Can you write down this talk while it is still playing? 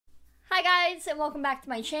Hi guys, and welcome back to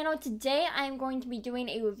my channel. Today I am going to be doing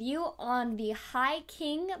a review on The High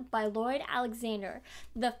King by Lloyd Alexander,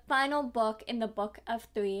 the final book in the Book of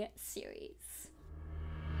Three series.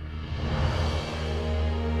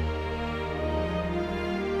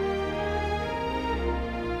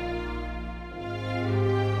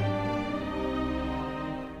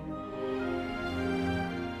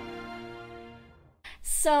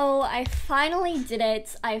 So I finally did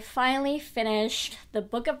it. I finally finished the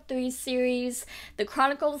Book of Three series, the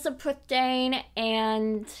Chronicles of Prydain,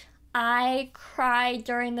 and I cried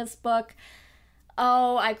during this book.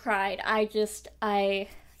 Oh, I cried. I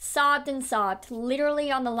sobbed and sobbed.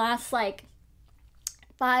 Literally on the last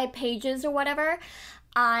 5 pages or whatever,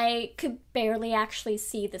 I could barely actually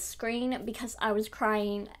see the screen because I was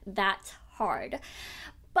crying that hard.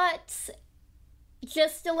 But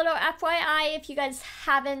just a little FYI, if you guys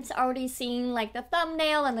haven't already seen the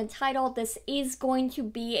thumbnail and the title, this is going to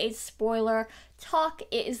be a spoiler talk.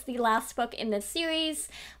 It is the last book in the series.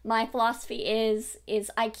 My philosophy is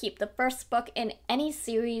I keep the first book in any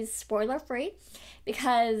series spoiler free,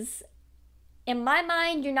 because in my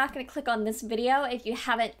mind you're not going to click on this video if you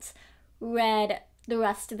haven't read the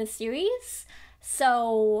rest of the series.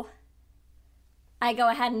 So I go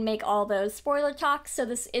ahead and make all those spoiler talks, so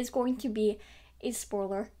this is going to be a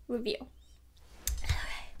spoiler review.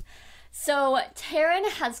 So Taran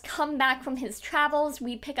has come back from his travels.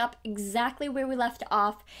 We pick up exactly where we left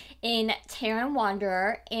off in Taran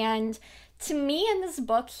Wanderer, and to me in this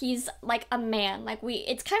book he's like a man.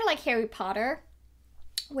 It's kind of like Harry Potter,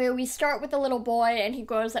 where we start with a little boy and he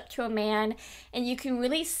grows up to a man, and you can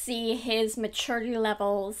really see his maturity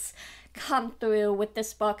levels come through with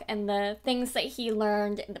this book, and the things that he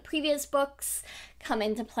learned in the previous books come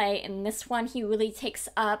into play in this one. He really takes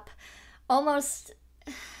up almost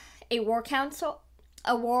a war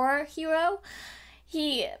hero.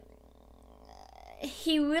 He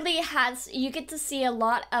really has, you get to see a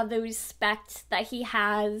lot of the respect that he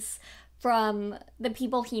has from the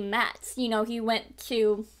people he met. You know, he went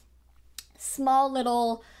to small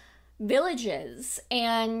little villages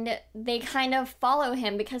and they kind of follow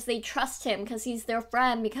him because they trust him, because he's their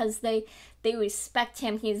friend, because they respect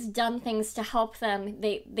him. He's done things to help them.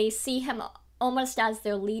 They see him almost as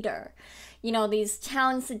their leader. You know, these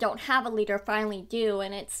towns that don't have a leader finally do,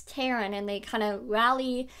 and it's Taran, and they kind of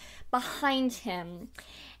rally behind him.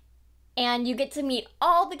 And you get to meet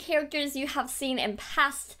all the characters you have seen in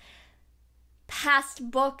past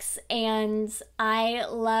books, and I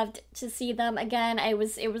loved to see them again. It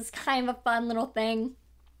was kind of a fun little thing.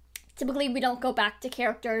 Typically we don't go back to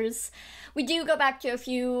characters. We do go back to a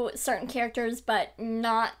few certain characters, but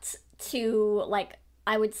not to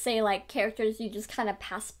I would say characters you just kind of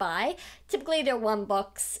pass by. Typically they're one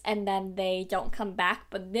books and then they don't come back,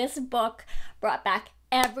 but this book brought back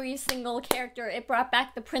every single character. It brought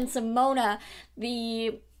back the Prince of Mona,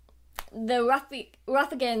 the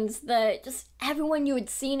Ruffigans, just everyone you had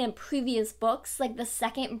seen in previous books, like the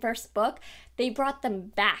second and first book. They brought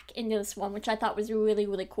them back into this one, which I thought was really,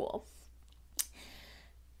 really cool.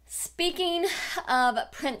 Speaking of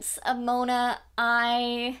Prince of Mona,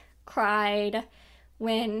 I cried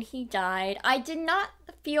when he died. I did not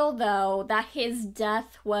feel, though, that his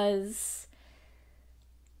death was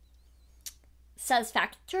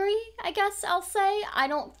satisfactory, I guess I'll say. I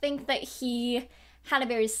don't think that he had a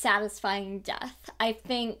very satisfying death. I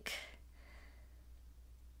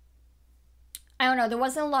don't know, there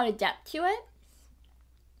wasn't a lot of depth to it,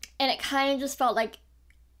 and it kind of just felt like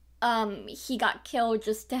he got killed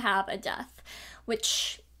just to have a death,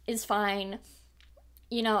 which is fine.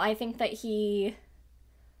 You know, I think that we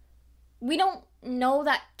don't know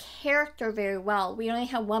that character very well. We only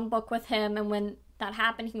had one book with him, and when that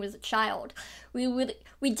happened, he was a child. We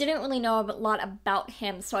didn't really know a lot about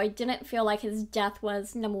him, so I didn't feel like his death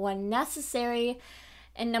was, number one, necessary,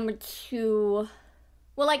 and number two,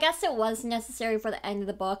 well, I guess it was necessary for the end of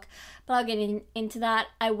the book, but I'll get into that.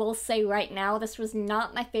 I will say right now, this was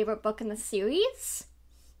not my favorite book in the series.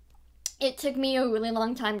 It took me a really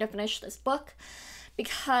long time to finish this book,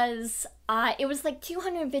 because it was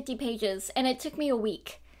 250 pages, and it took me a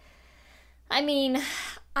week. I mean,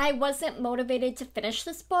 I wasn't motivated to finish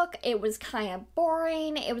this book. It was kind of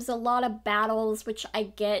boring. It was a lot of battles, which I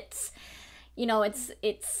get. You know, it's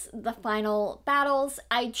the final battles.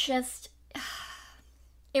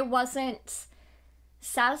 It wasn't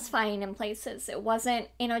satisfying in places. It wasn't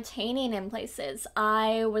entertaining in places.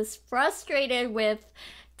 I was frustrated with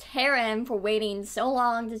Taran for waiting so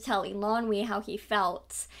long to tell Eilonwy how he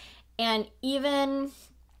felt. And even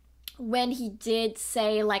when he did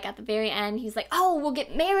say, like, at the very end, he's like, oh, we'll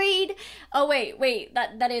get married. Oh, wait,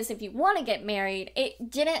 that is if you want to get married. It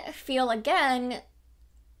didn't feel, again,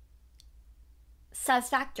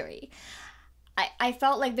 satisfactory. I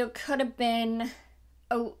felt like there could have been,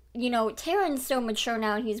 Taran's so mature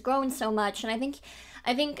now, and he's grown so much, and I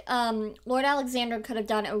think Lloyd Alexander could have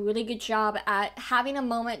done a really good job at having a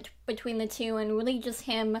moment between the two, and really just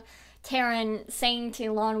Taran saying to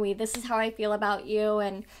Lonwy, this is how I feel about you,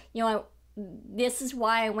 and, this is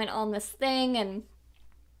why I went on this thing, and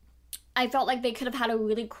I felt like they could have had a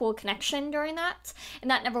really cool connection during that, and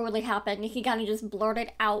that never really happened. He kind of just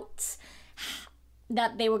blurted out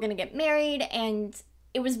that they were going to get married, and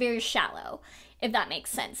it was very shallow, if that makes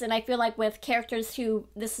sense. And I feel like with characters who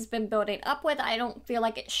this has been building up with, I don't feel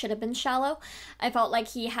like it should have been shallow. I felt like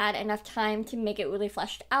he had enough time to make it really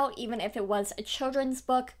fleshed out, even if it was a children's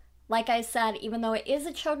book. Like I said, even though it is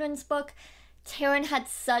a children's book, Taran had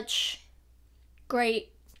such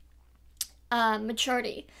great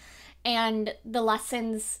maturity, and the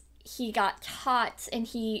lessons he got taught, and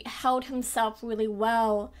he held himself really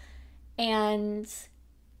well. And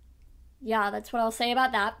yeah, that's what I'll say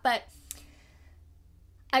about that. But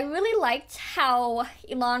I really liked how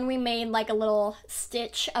Eilonwy made like a little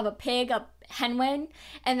stitch of a pig, a henwen,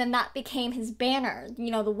 and then that became his banner,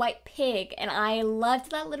 the white pig. And I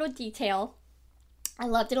loved that little detail. I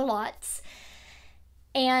loved it a lot.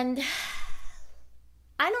 And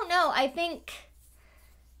I don't know, I think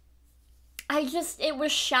it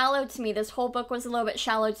was shallow to me. This whole book was a little bit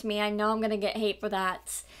shallow to me. I know I'm going to get hate for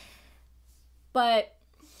that. But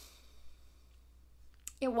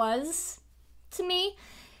it was to me.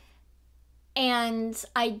 And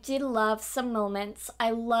I did love some moments.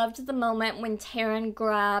 I loved the moment when Taran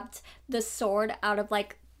grabbed the sword out of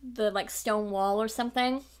the stone wall or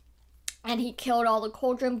something, and he killed all the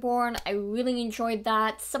Cauldronborn. I really enjoyed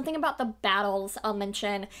that. Something about the battles I'll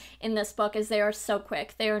mention in this book is they are so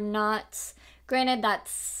quick. They are not, granted,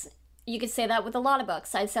 you could say that with a lot of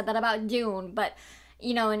books. I said that about Dune, but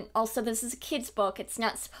and also this is a kid's book. It's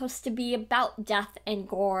not supposed to be about death and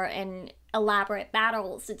gore and elaborate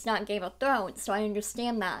battles. It's not Game of Thrones, so I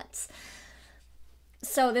understand that.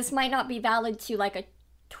 So this might not be valid to like a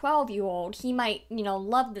 12-year-old. He might,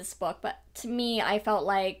 love this book, but to me, I felt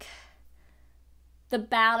like the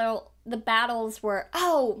battles were,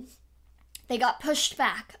 oh, they got pushed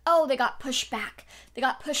back. Oh, they got pushed back. They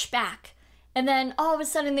got pushed back. And then all of a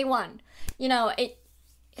sudden they won.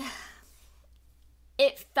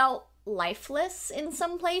 It felt lifeless in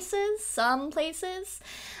some places.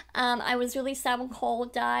 I was really sad when Cole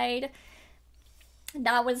died.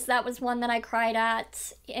 That was one that I cried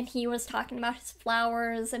at, and he was talking about his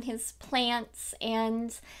flowers and his plants,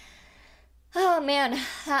 and oh man,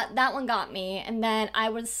 that one got me. And then I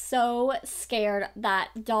was so scared that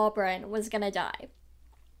Dalbryn was gonna die.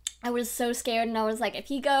 I was so scared, and I was like, if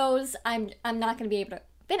he goes, I'm not gonna be able to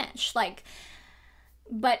finish.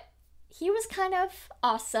 But he was kind of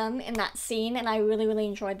awesome in that scene, and I really, really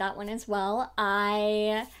enjoyed that one as well.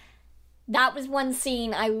 That was one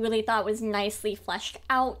scene I really thought was nicely fleshed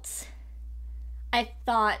out. I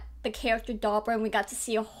thought the character Dalbryn, we got to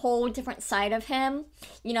see a whole different side of him.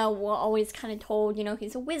 We're always kind of told,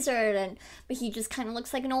 he's a wizard, but he just kind of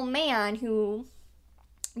looks like an old man who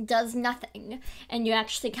does nothing. And you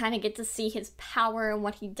actually kind of get to see his power and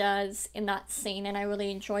what he does in that scene, and I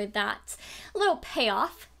really enjoyed that. A little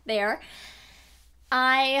payoff there.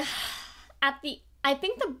 I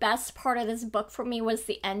think the best part of this book for me was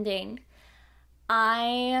the ending.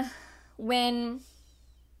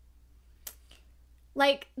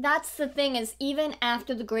 That's the thing, is even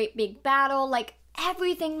after the great big battle,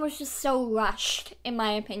 everything was just so rushed, in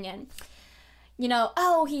my opinion.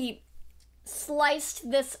 He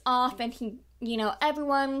sliced this off, and he,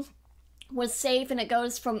 everyone was safe, and it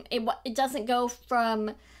doesn't go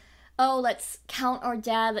from, oh, let's count our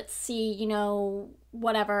dead, let's see,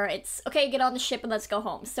 whatever. It's, okay, get on the ship and let's go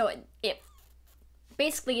home. So it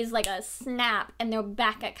basically is like a snap, and they're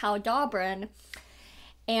back at Khal Dalbryn,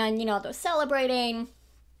 and, they're celebrating.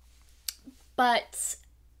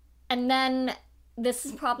 And then, this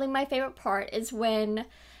is probably my favorite part, is when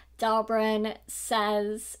Dalbryn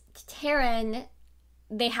says to Taran,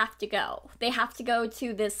 they have to go. They have to go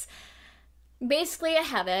to this, basically a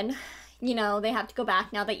heaven. They have to go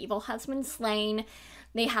back now that evil has been slain.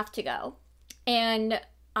 They have to go. And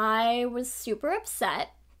I was super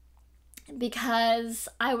upset because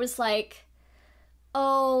I was like,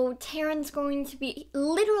 oh, Taran's going to be,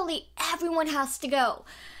 literally everyone has to go.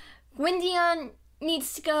 Gwydion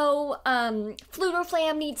needs to go,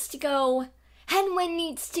 Flutterflam needs to go, Henwen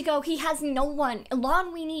needs to go, he has no one,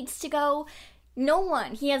 Eilonwy needs to go, No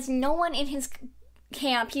one. He has no one in his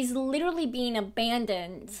camp. He's literally being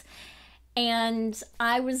abandoned. And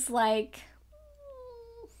I was like,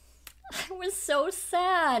 I was so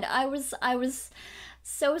sad. I was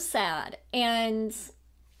so sad. And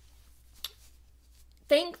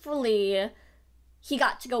thankfully, he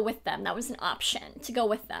got to go with them. That was an option, to go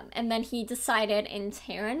with them. And then he decided in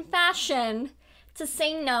Terran fashion to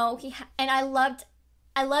say no. And I loved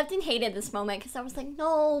and hated this moment, because I was like,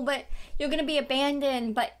 no, but you're going to be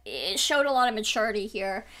abandoned. But it showed a lot of maturity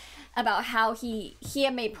here about how he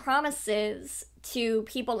had made promises to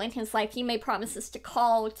people in his life. He made promises to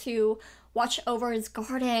Call, to watch over his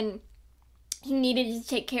garden. He needed to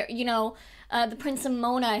take care, the Prince of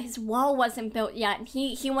Mona, his wall wasn't built yet, and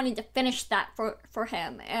he wanted to finish that for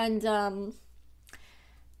him. And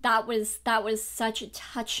that was such a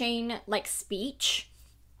touching, speech,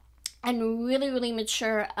 and really, really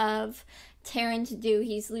mature of Terran to do.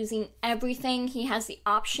 He's losing everything. He has the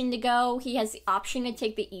option to go. He has the option to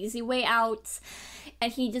take the easy way out,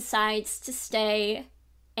 and he decides to stay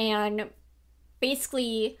and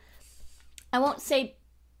basically, I won't say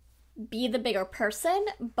be the bigger person,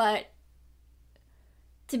 but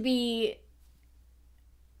to be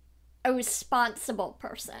a responsible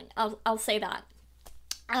person. I'll say that.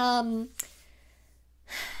 And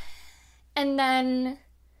then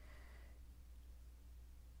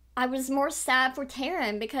I was more sad for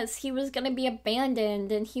Terran, because he was going to be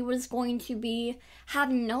abandoned, and he was going to have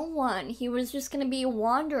no one. He was just going to be a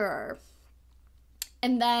wanderer.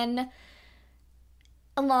 And then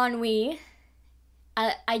Eilonwy,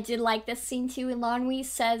 I did like this scene too. Eilonwy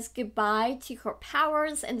says goodbye to her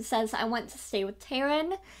powers and says, I want to stay with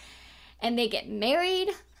Terran. And they get married,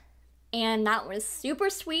 and that was super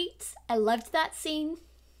sweet. I loved that scene.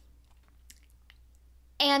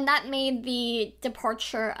 And that made the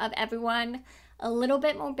departure of everyone a little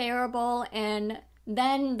bit more bearable. And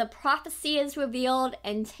then the prophecy is revealed,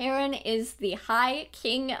 and Terran is the High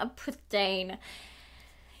King of Prydain.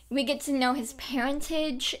 We get to know his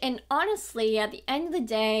parentage, and honestly, at the end of the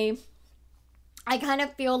day, I kind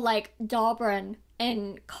of feel like Dobrin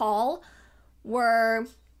and Call were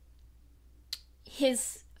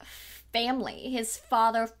his family, his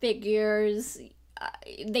father figures.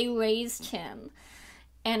 They raised him,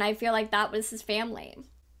 and I feel like that was his family.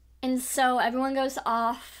 And so everyone goes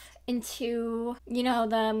off into,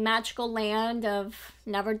 the magical land of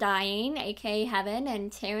never dying, aka heaven,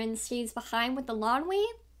 and Terran stays behind with Eilonwy.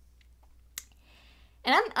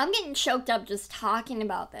 And I'm getting choked up just talking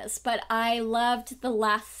about this, but I loved the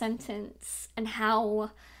last sentence and how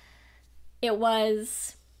it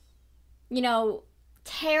was,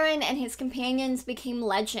 Terran and his companions became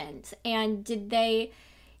legend. And did they,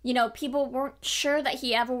 people weren't sure that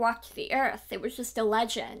he ever walked the earth. It was just a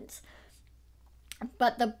legend.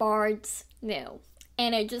 But the bards knew.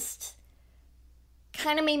 And it just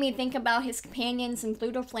kind of made me think about his companions in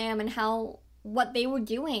Flutterflam and what they were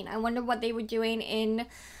doing. I wonder what they were doing in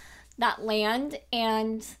that land,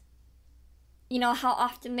 and how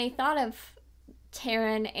often they thought of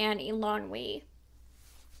Terran and Eilonwy.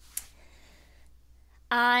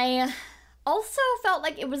 I also felt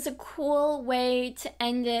like it was a cool way to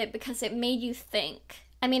end it, because it made you think.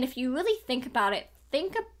 I mean, if you really think about it,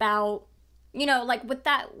 think about, with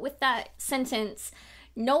that sentence,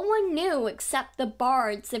 no one knew except the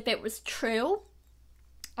bards if it was true.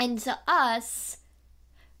 And to us,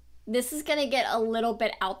 this is going to get a little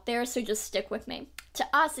bit out there, so just stick with me. To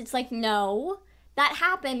us, it's like, no, that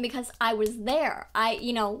happened because I was there.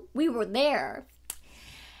 We were there.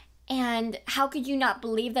 And how could you not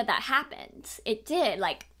believe that happened? It did.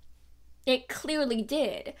 It clearly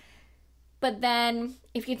did. But then,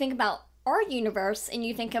 if you think about our universe, and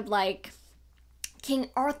you think of,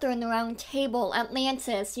 King Arthur and the Round Table,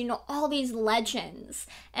 Atlantis, all these legends.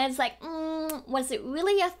 And it's like, was it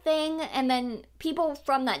really a thing? And then people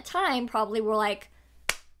from that time probably were like,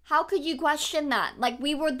 how could you question that?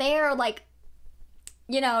 We were there,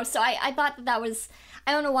 so I thought that was,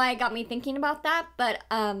 I don't know why it got me thinking about that, but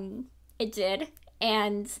it did.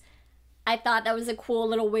 And I thought that was a cool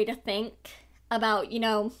little way to think about,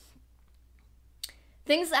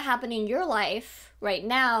 things that happen in your life right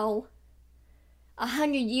now,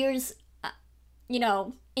 100 years,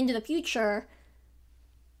 into the future,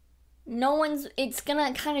 it's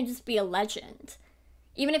gonna kind of just be a legend.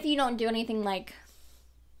 Even if you don't do anything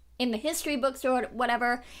in the history books or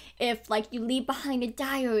whatever, if you leave behind a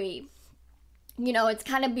diary, it's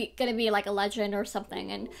kind of gonna be like a legend or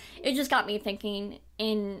something. And it just got me thinking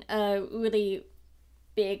in a really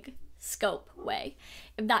big scope way,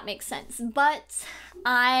 if that makes sense. But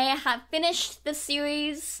I have finished the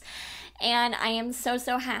series and I am so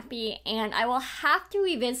happy, and I will have to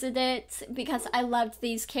revisit it because I loved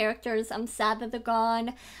these characters. I'm sad that they're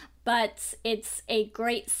gone, but it's a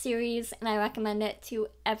great series and I recommend it to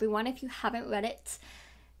everyone if you haven't read it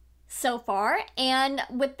so far. And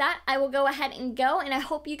with that, I will go ahead and go, and I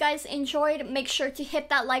hope you guys enjoyed. Make sure to hit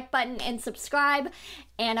that like button and subscribe,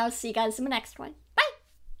 and I'll see you guys in the next one.